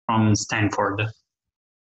from Stanford.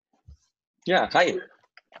 Yeah, hi.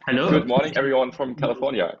 Hello. Good morning, everyone from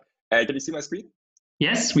California. Can you see my screen?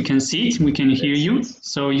 Yes, we can see it. We can hear you.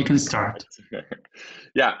 So you can start.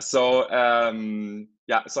 So I'm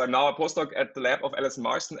now a postdoc at the lab of Alison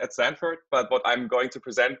Marston at Stanford. But what I'm going to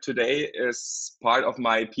present today is part of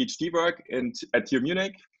my PhD work at TU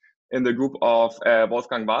Munich in the group of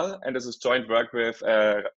Wolfgang Wall, and this is joint work with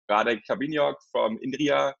Radek Kabinyok from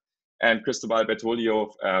INRIA and Cristobal Bertoglio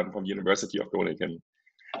from the University of Groningen.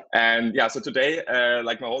 And so today,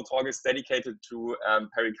 my whole talk is dedicated to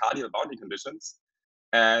pericardial boundary conditions.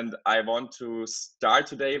 And I want to start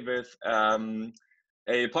today with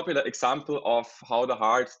a popular example of how the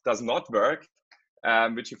heart does not work,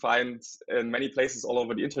 which you find in many places all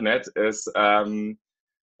over the internet.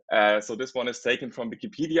 So this one is taken from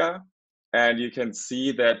Wikipedia, and you can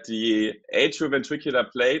see that the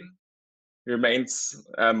atrioventricular plane remains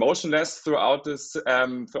motionless throughout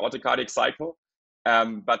the cardiac cycle.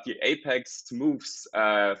 But the apex moves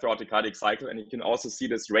throughout the cardiac cycle, and you can also see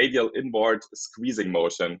this radial inward squeezing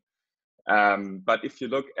motion. But if you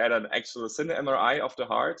look at an actual cine MRI of the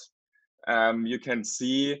heart, you can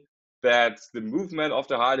see that the movement of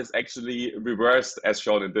the heart is actually reversed as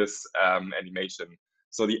shown in this animation.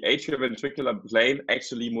 So the atrioventricular plane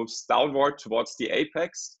actually moves downward towards the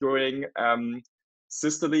apex during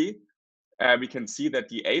systole. We can see that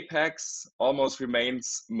the apex almost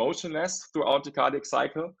remains motionless throughout the cardiac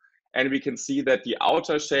cycle. And we can see that the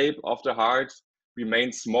outer shape of the heart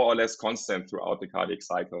remains more or less constant throughout the cardiac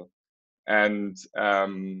cycle. And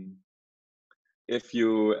if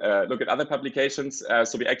you look at other publications,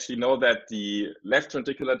 so we actually know that the left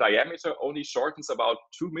ventricular diameter only shortens about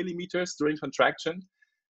 2 millimeters during contraction.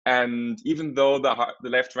 And even though the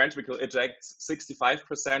left ventricle ejects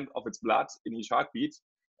 65% of its blood in each heartbeat,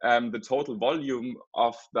 the total volume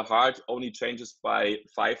of the heart only changes by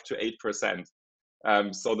 5 to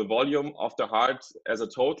 8%. So the volume of the heart as a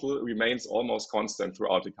total remains almost constant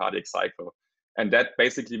throughout the cardiac cycle. And that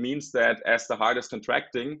basically means that as the heart is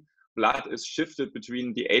contracting, blood is shifted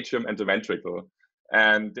between the atrium and the ventricle.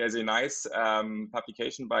 And there's a nice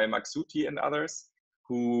publication by Maksuti and others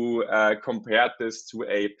who compared this to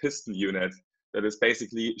a piston unit that is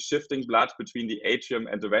basically shifting blood between the atrium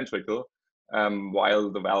and the ventricle while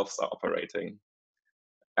the valves are operating.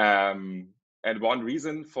 And one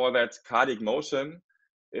reason for that cardiac motion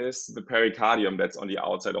is the pericardium that's on the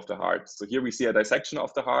outside of the heart. So here we see a dissection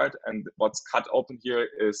of the heart, and what's cut open here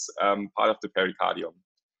is part of the pericardium.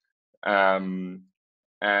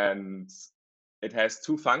 And it has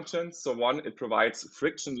two functions. So one, it provides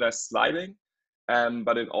frictionless sliding,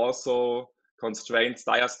 but it also constrains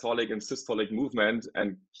diastolic and systolic movement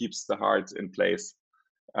and keeps the heart in place.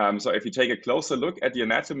 So if you take a closer look at the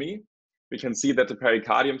anatomy, we can see that the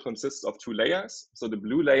pericardium consists of two layers. So the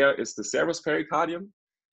blue layer is the serous pericardium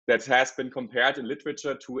that has been compared in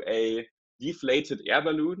literature to a deflated air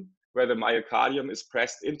balloon where the myocardium is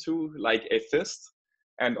pressed into like a fist.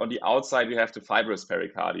 And on the outside, we have the fibrous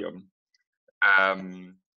pericardium.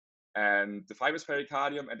 And the fibrous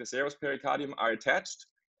pericardium and the serous pericardium are attached.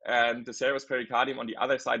 And the serous pericardium on the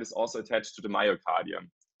other side is also attached to the myocardium.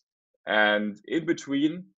 And in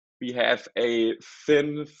between, we have a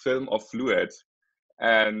thin film of fluid.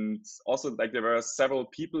 And also, there were several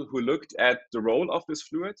people who looked at the role of this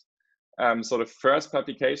fluid. So the first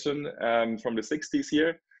publication from the 60s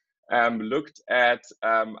here looked at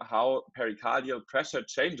how pericardial pressure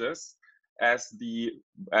changes as the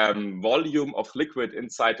volume of liquid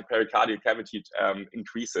inside the pericardial cavity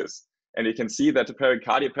increases. And you can see that the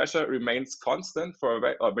pericardial pressure remains constant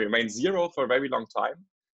remains zero for a very long time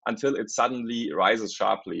until it suddenly rises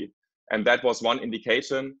sharply. And that was one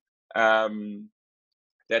indication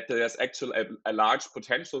that there's actually a large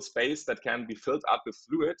potential space that can be filled up with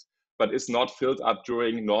fluid, but is not filled up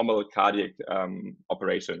during normal cardiac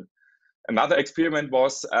operation. Another experiment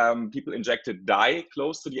was people injected dye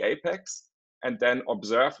close to the apex and then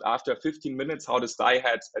observed after 15 minutes how this dye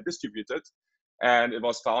had distributed. And it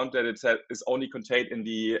was found that it is only contained in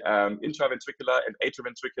the intraventricular and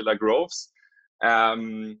atrioventricular grooves,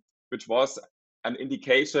 which was an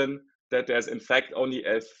indication that there's in fact only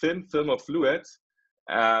a thin film of fluid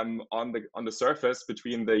on the surface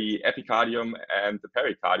between the epicardium and the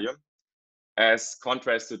pericardium, as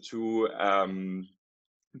contrasted to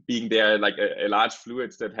being there like a large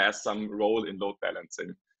fluid that has some role in load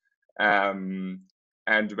balancing.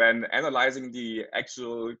 And when analyzing the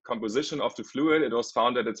actual composition of the fluid, it was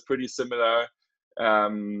found that it's pretty similar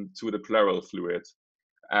to the pleural fluid.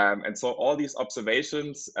 And so all these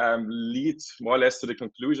observations lead more or less to the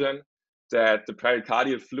conclusion that the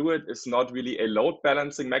pericardial fluid is not really a load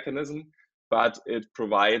balancing mechanism, but it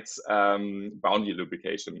provides boundary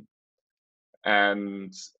lubrication.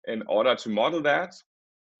 And in order to model that,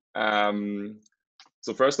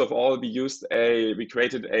 so first of all, we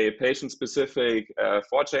created a patient-specific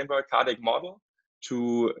 4-chamber cardiac model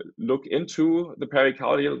to look into the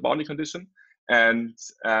pericardial boundary condition. And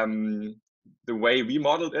the way we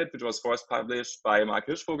modeled it, which was first published by Mark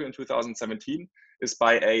Hirschvogel in 2017, is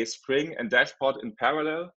by a spring and dashpot in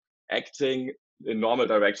parallel acting in normal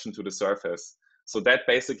direction to the surface. So that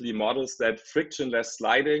basically models that frictionless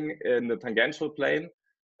sliding in the tangential plane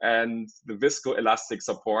and the viscoelastic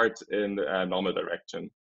support in the normal direction.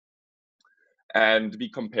 And we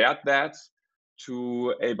compared that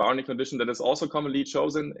to a boundary condition that is also commonly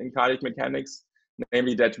chosen in cardiac mechanics,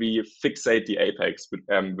 namely that we fixate the apex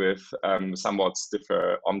with somewhat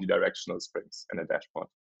stiffer omnidirectional springs in a dashpot.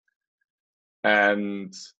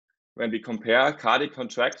 And when we compare cardiac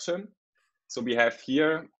contraction, so we have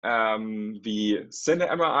here the cine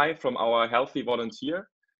MRI from our healthy volunteer,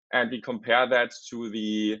 and we compare that to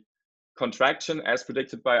the contraction as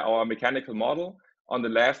predicted by our mechanical model. On the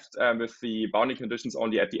left with the boundary conditions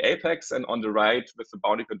only at the apex, and on the right with the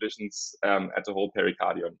boundary conditions at the whole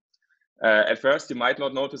pericardium. At first, you might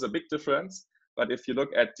not notice a big difference, but if you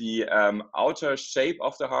look at the outer shape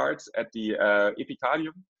of the heart at the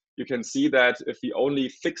epicardium, you can see that if we only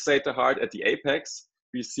fixate the heart at the apex,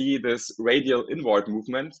 we see this radial inward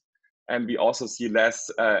movement, and we also see less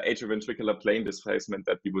atrioventricular plane displacement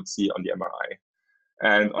that we would see on the MRI.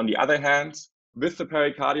 And on the other hand, with the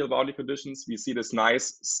pericardial boundary conditions, we see this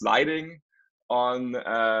nice sliding on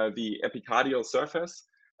the epicardial surface,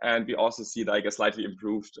 and we also see like a slightly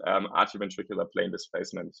improved atrioventricular plane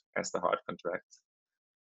displacement as the heart contracts.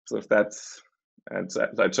 So if that's, and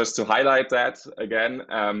just to highlight that again,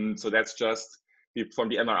 so that's just from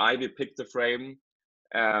the MRI, we picked the frame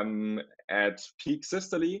at peak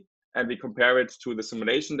systole, and we compare it to the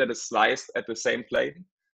simulation that is sliced at the same plane.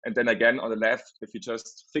 And then again, on the left, if you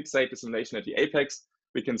just fixate the simulation at the apex,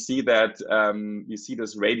 we can see that we see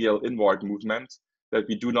this radial inward movement that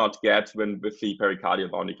we do not get with the pericardial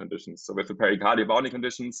boundary conditions. So with the pericardial boundary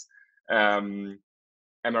conditions,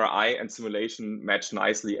 MRI and simulation match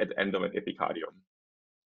nicely at the end of an epicardium.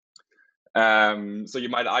 So you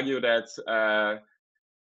might argue that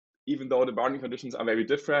even though the boundary conditions are very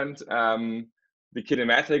different, the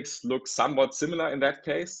kinematics look somewhat similar in that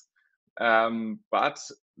case, but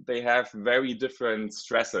they have very different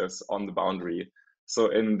stresses on the boundary. So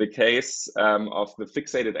in the case of the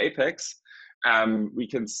fixated apex, we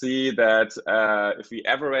can see that if we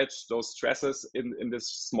average those stresses in this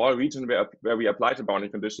small region where we apply the boundary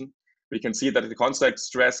condition, we can see that the contact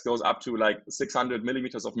stress goes up to like 600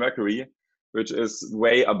 millimeters of mercury, which is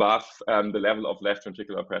way above the level of left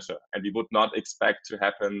ventricular pressure. And we would not expect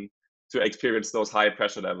to experience those high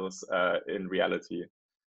pressure levels in reality.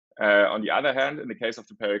 On the other hand, in the case of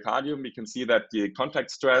the pericardium, we can see that the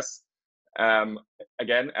contact stress,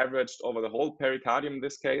 again, averaged over the whole pericardium in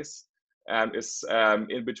this case, is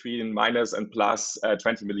in between minus and plus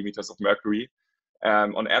 20 millimeters of mercury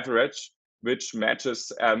on average, which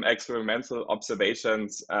matches experimental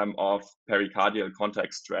observations of pericardial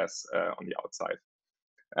contact stress on the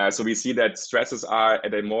outside. So we see that stresses are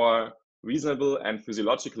at a more reasonable and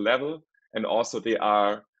physiological level, and also they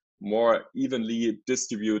are more evenly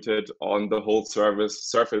distributed on the whole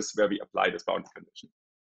surface where we apply this boundary condition.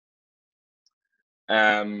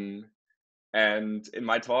 And in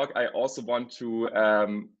my talk, I also want to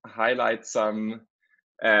highlight some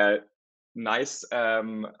nice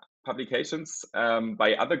publications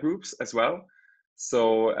by other groups as well.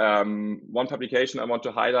 So one publication I want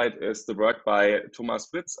to highlight is the work by Thomas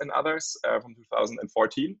Fritz and others from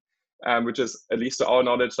 2014. Which is, at least to our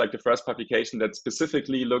knowledge, like the first publication that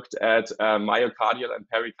specifically looked at myocardial and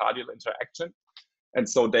pericardial interaction. And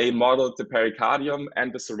so they modeled the pericardium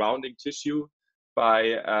and the surrounding tissue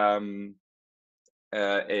by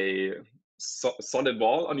a solid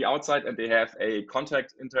wall on the outside, and they have a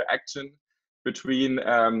contact interaction between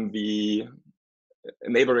the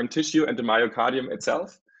neighboring tissue and the myocardium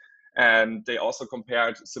itself. And they also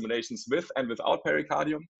compared simulations with and without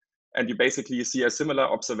pericardium. And you basically see a similar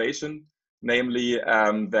observation, namely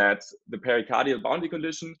that the pericardial boundary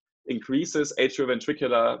condition increases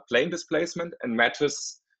atrioventricular plane displacement and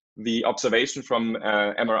matches the observation from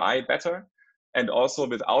MRI better. And also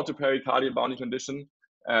without the pericardial boundary condition,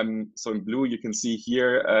 so in blue you can see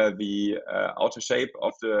here the outer shape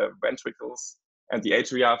of the ventricles and the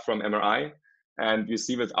atria from MRI. And you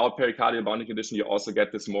see without pericardial boundary condition, you also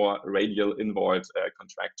get this more radial inward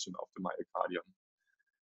contraction of the myocardium.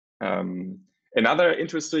 Another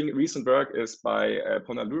interesting recent work is by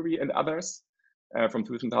Ponaluri and others, from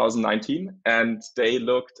 2019, and they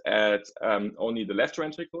looked at only the left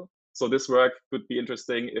ventricle. So this work could be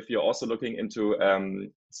interesting if you're also looking into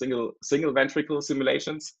single ventricle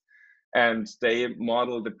simulations. And they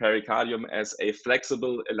model the pericardium as a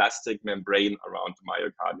flexible, elastic membrane around the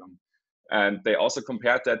myocardium. And they also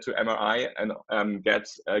compared that to MRI and get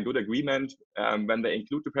a good agreement when they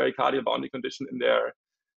include the pericardial boundary condition in their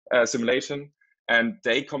simulation. And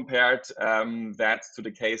they compared that to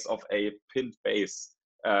the case of a pinned base.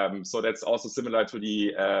 So that's also similar to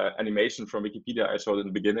the animation from Wikipedia I showed in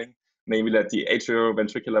the beginning, namely that the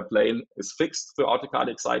atrioventricular plane is fixed throughout the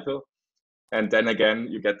cardiac cycle. And then again,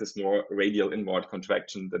 you get this more radial inward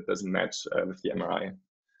contraction that doesn't match with the MRI.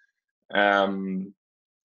 And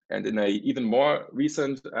in an even more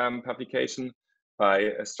recent publication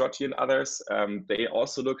by Strachey and others, they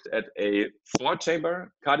also looked at a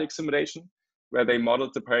 4-chamber cardiac simulation where they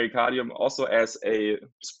modeled the pericardium also as a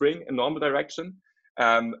spring in normal direction.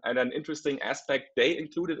 And an interesting aspect they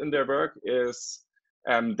included in their work is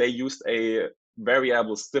they used a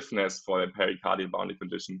variable stiffness for the pericardial boundary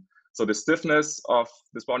condition. So the stiffness of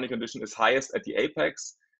this boundary condition is highest at the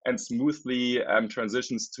apex and smoothly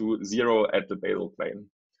transitions to 0 at the basal plane.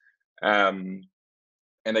 And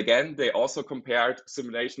again, they also compared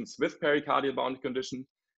simulations with pericardial boundary condition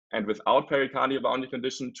and without pericardial boundary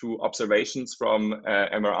condition to observations from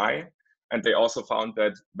MRI. And they also found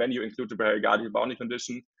that when you include the pericardial boundary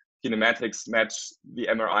condition, kinematics match the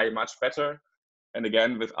MRI much better. And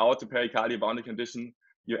again, without the pericardial boundary condition,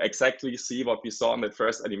 you exactly see what we saw in that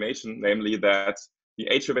first animation, namely that the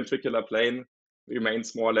atrioventricular plane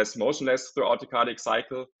remains more or less motionless throughout the cardiac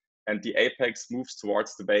cycle, and the apex moves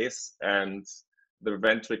towards the base, and the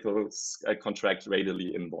ventricles contract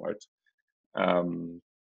radially inward.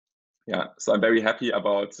 Yeah, so I'm very happy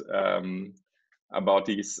about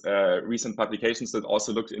these recent publications that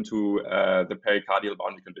also looked into the pericardial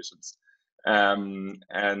boundary conditions.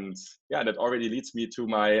 And yeah, that already leads me to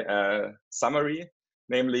my summary.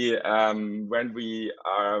 Namely, when we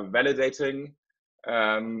are validating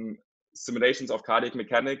simulations of cardiac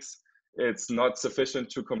mechanics, it's not sufficient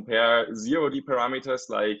to compare 0D parameters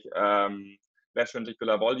like left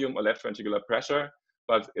ventricular volume or left ventricular pressure,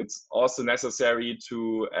 but it's also necessary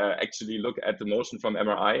to actually look at the motion from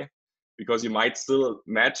MRI, because you might still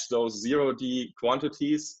match those 0D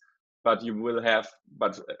quantities, but you will have,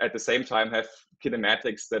 but at the same time have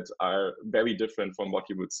kinematics that are very different from what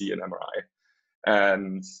you would see in MRI.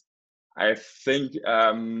 And I think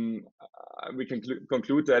we can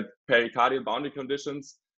conclude that pericardial boundary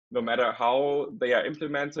conditions, no matter how they are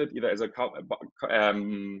implemented, either as a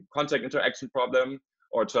contact interaction problem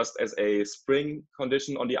or just as a spring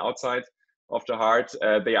condition on the outside of the heart,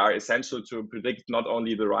 they are essential to predict not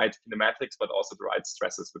only the right kinematics, but also the right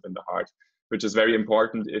stresses within the heart, which is very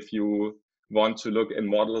important if you want to look in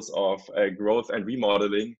models of growth and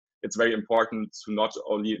remodeling. It's very important to not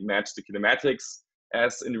only match the kinematics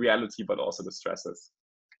as in reality, but also the stresses.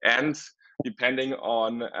 And depending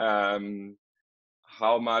on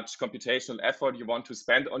how much computational effort you want to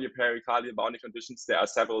spend on your pericardial boundary conditions, there are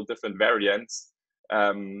several different variants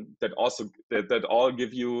that all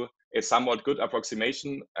give you a somewhat good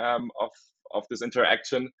approximation of this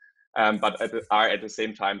interaction, but are at the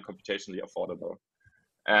same time computationally affordable.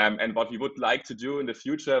 And what we would like to do in the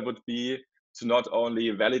future would be to not only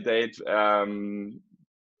validate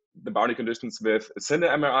the boundary conditions with single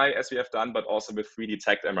MRI as we have done, but also with 3D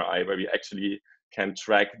tagged MRI, where we actually can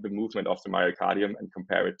track the movement of the myocardium and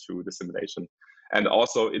compare it to the simulation. And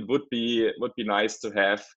also it would be nice to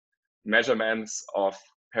have measurements of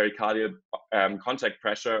pericardial contact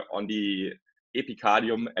pressure on the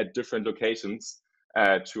epicardium at different locations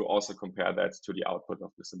to also compare that to the output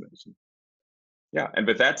of the simulation. Yeah, and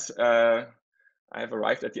with that, I have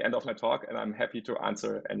arrived at the end of my talk, and I'm happy to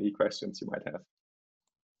answer any questions you might have.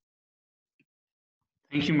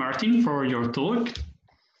 Thank you, Martin, for your talk.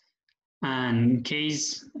 And in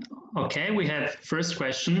case, okay, we have first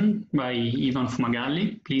question by Ivan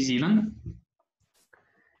Fumagalli. Please, Ivan.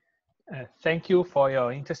 Thank you for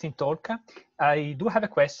your interesting talk. I do have a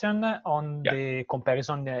question on the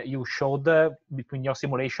comparison you showed between your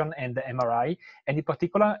simulation and the MRI, and in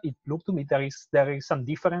particular, it looked to me there is some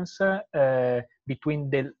difference between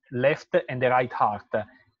the left and the right heart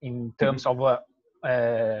in terms of,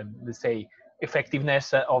 let's say,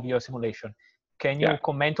 effectiveness of your simulation. Can you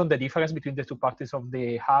comment on the difference between the two parts of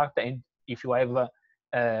the heart, and if you have,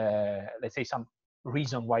 let's say, some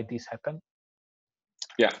reason why this happened?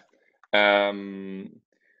 Yeah.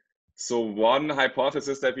 So one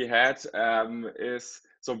hypothesis that we had is,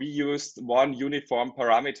 so we used one uniform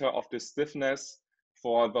parameter of the stiffness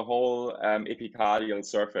for the whole epicardial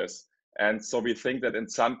surface. And so we think that in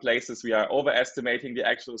some places we are overestimating the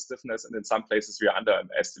actual stiffness, and in some places we are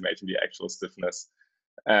underestimating the actual stiffness.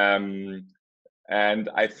 And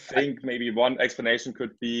I think maybe one explanation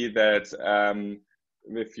could be that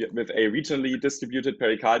with a regionally distributed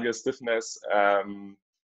pericardial stiffness,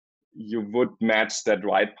 you would match that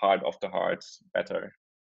right part of the heart better.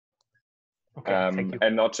 Okay, thank you.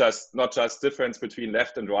 And not just difference between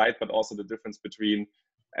left and right, but also the difference between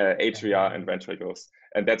atria and ventricles.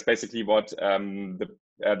 And that's basically what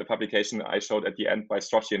the publication I showed at the end by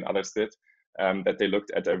Strozzi and others did, that they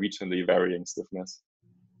looked at a regionally varying stiffness.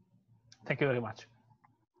 Thank you very much.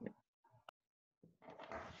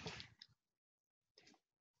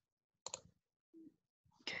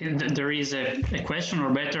 Okay, there is a question,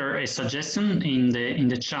 or better, a suggestion in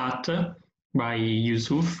the chat by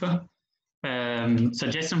Yusuf.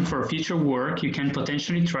 Suggestion for future work: you can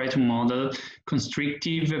potentially try to model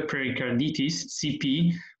constrictive pericarditis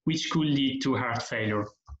 (CP), which could lead to heart failure.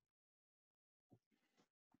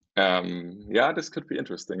 Yeah, this could be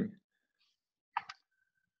interesting.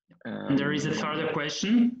 And there is a further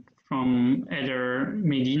question from Eder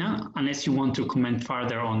Medina, unless you want to comment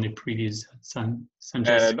further on the previous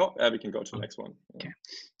suggestion. No, we can go to the next one. Okay.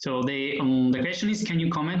 So the question is, can you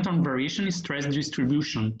comment on variation in stress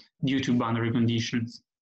distribution due to boundary conditions?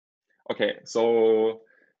 Okay, so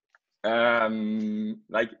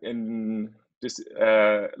like in this,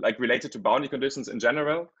 like related to boundary conditions in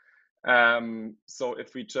general. So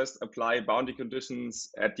if we just apply boundary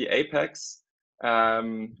conditions at the apex,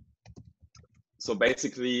 so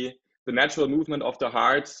basically the natural movement of the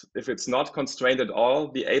heart, if it's not constrained at all,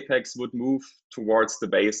 the apex would move towards the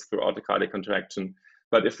base throughout the cardiac contraction.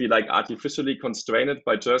 But if we like artificially constrain it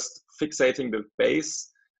by just fixating the base,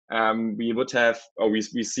 we would have, or we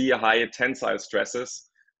see a high tensile stresses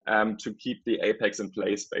to keep the apex in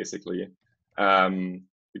place, basically.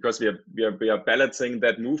 Because we are balancing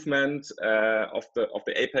that movement of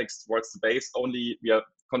the apex towards the base. Only we are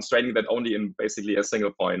constraining that only in basically a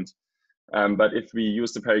single point. But if we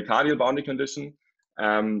use the pericardial boundary condition,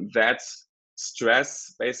 that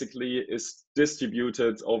stress basically is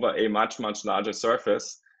distributed over a much larger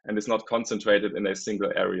surface and is not concentrated in a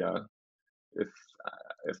single area.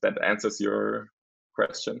 If that answers your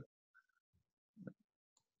question.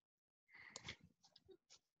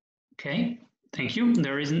 Okay. Thank you.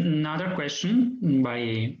 There is another question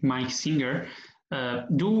by Mike Singer.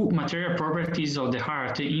 Do material properties of the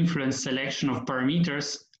heart influence selection of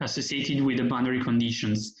parameters associated with the boundary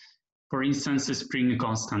conditions? For instance, spring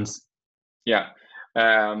constants. Yeah.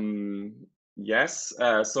 Yes.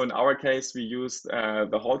 So in our case, we used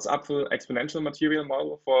the Holzapfel exponential material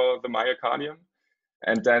model for the myocardium.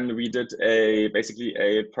 And then we did basically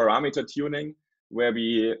a parameter tuning where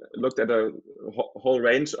we looked at a whole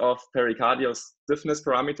range of pericardial stiffness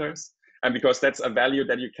parameters. And because that's a value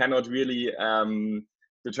that you cannot really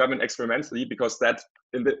determine experimentally, because that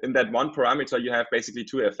in that one parameter, you have basically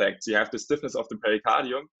two effects. You have the stiffness of the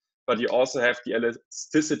pericardium, but you also have the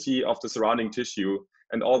elasticity of the surrounding tissue.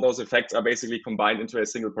 And all those effects are basically combined into a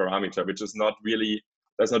single parameter, which is not really,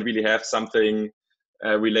 does not really have something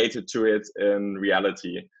related to it in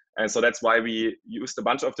reality. And so that's why we used a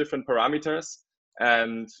bunch of different parameters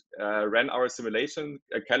and ran our simulation,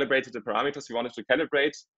 calibrated the parameters we wanted to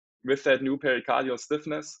calibrate with that new pericardial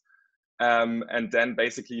stiffness. And then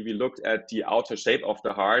basically we looked at the outer shape of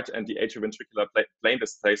the heart and the atrioventricular plane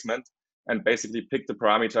displacement, and basically picked the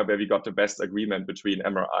parameter where we got the best agreement between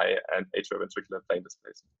MRI and atrioventricular plane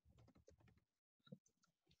displacement.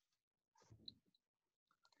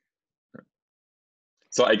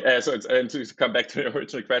 So, to come back to the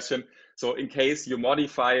original question, so in case you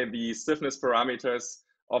modify the stiffness parameters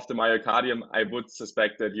of the myocardium, I would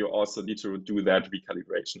suspect that you also need to do that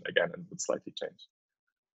recalibration again, and would slightly change.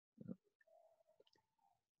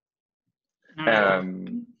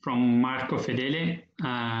 From Marco Fedele,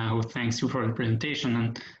 who thanks you for the presentation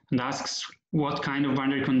and asks, what kind of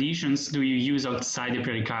boundary conditions do you use outside the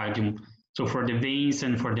pericardium? So for the veins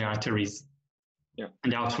and for the arteries, yeah,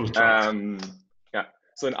 and the outflow tract. Yeah.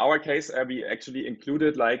 So in our case, we actually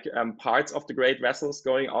included like parts of the great vessels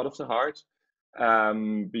going out of the heart,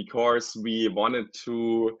 because we wanted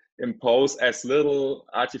to impose as little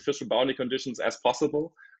artificial boundary conditions as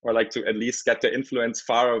possible, or like to at least get the influence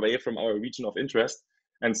far away from our region of interest.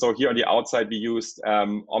 And so here on the outside, we used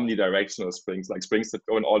omnidirectional springs, like springs that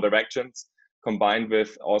go in all directions, combined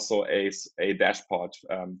with also a dashpot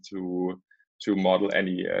to model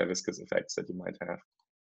any viscous effects that you might have.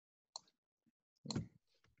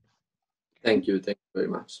 Thank you very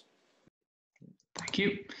much. Thank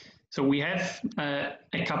you. So we have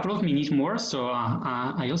a couple of minutes more, so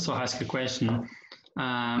I also ask a question.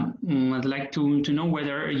 I'd like to know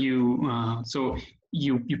whether you,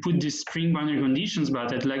 you put the spring boundary conditions,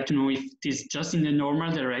 but I'd like to know if it is just in the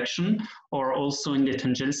normal direction or also in the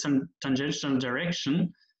tangential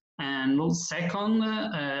direction. And second,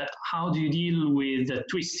 how do you deal with the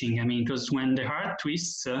twisting? I mean, because when the heart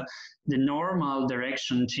twists, the normal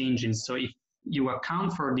direction changes. So if you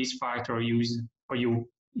account for this factor, or you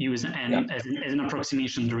use as an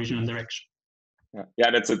approximation the original direction.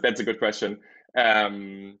 Yeah, that's a good question.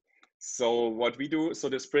 So what we do, so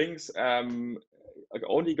the springs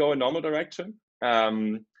only go in normal direction.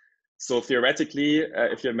 So theoretically,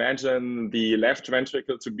 if you imagine the left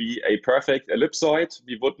ventricle to be a perfect ellipsoid,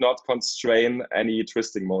 we would not constrain any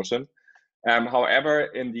twisting motion. However,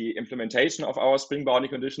 in the implementation of our spring boundary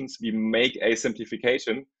conditions, we make a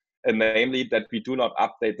simplification, and namely that we do not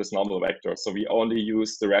update this normal vector. So we only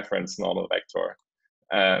use the reference normal vector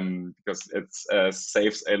because it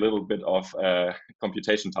saves a little bit of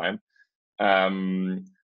computation time.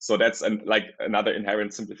 So that's like another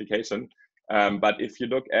inherent simplification. But if you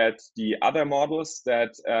look at the other models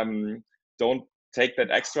that don't take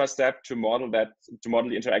that extra step to model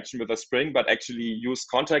the interaction with a spring, but actually use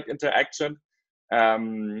contact interaction,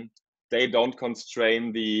 they don't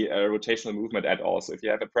constrain the rotational movement at all. So if you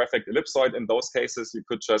have a perfect ellipsoid, in those cases, you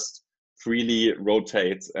could just freely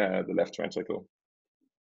rotate the left ventricle.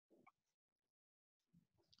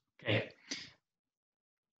 Okay.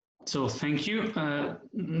 So thank you.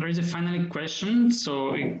 There is a final question,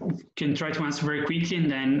 so we can try to answer very quickly,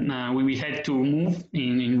 and then we will have to move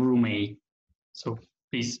in room A. So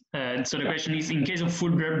please. So the question is, in case of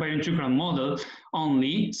full bioventricular model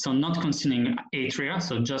only, so not considering atria,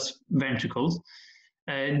 so just ventricles,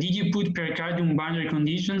 did you put pericardium boundary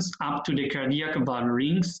conditions up to the cardiac valve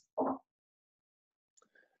rings?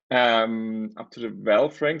 Up to the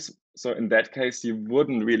valve rings. So in that case, you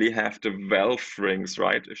wouldn't really have the valve rings,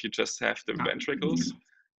 right? If you just have the ventricles.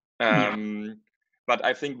 But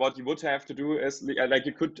I think what you would have to do is, like,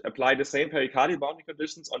 you could apply the same pericardial boundary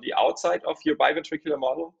conditions on the outside of your biventricular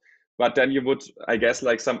model, but then you would, I guess,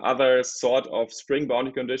 like some other sort of spring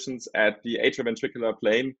boundary conditions at the atrioventricular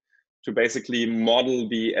plane to basically model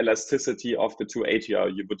the elasticity of the two atria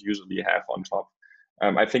you would usually have on top.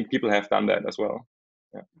 I think people have done that as well.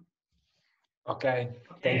 Yeah. Okay.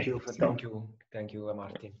 Thank you,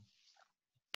 Martin.